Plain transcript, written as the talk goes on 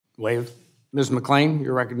Wave. Ms. McClain,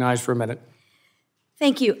 you're recognized for a minute.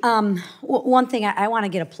 Thank you. One thing, I want to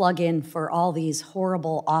get a plug in for all these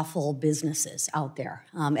horrible, awful businesses out there.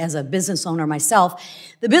 As a business owner myself,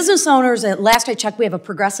 the business owners, at last I checked, we have a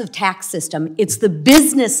progressive tax system. It's the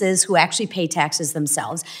businesses who actually pay taxes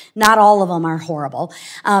themselves. Not all of them are horrible.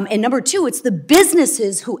 And number two, it's the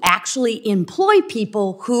businesses who actually employ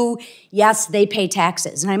people who, yes, they pay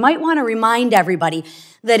taxes. And I might want to remind everybody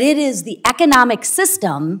that it is the economic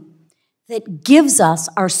system that gives us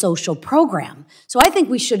our social program. So I think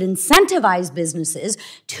we should incentivize businesses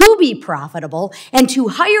to be profitable and to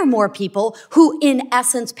hire more people who, in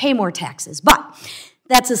essence, pay more taxes. But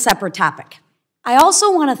that's a separate topic. I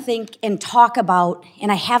also want to think and talk about,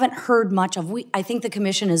 and I haven't heard much of, I think the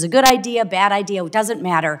commission is a good idea, bad idea, it doesn't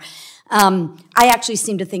matter. I actually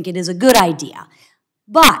seem to think it is a good idea.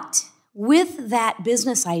 But with that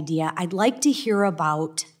business idea, I'd like to hear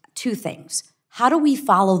about two things. How do we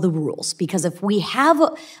follow the rules? Because if we have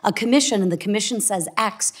a commission and the commission says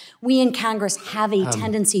X, we in Congress have a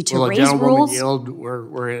tendency to raise rules. Yield,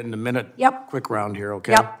 we're in the minute quick round here,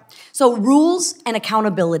 okay? Yep. So rules and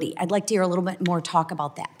accountability. I'd like to hear a little bit more talk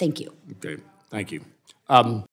about that. Thank you. Okay, thank you.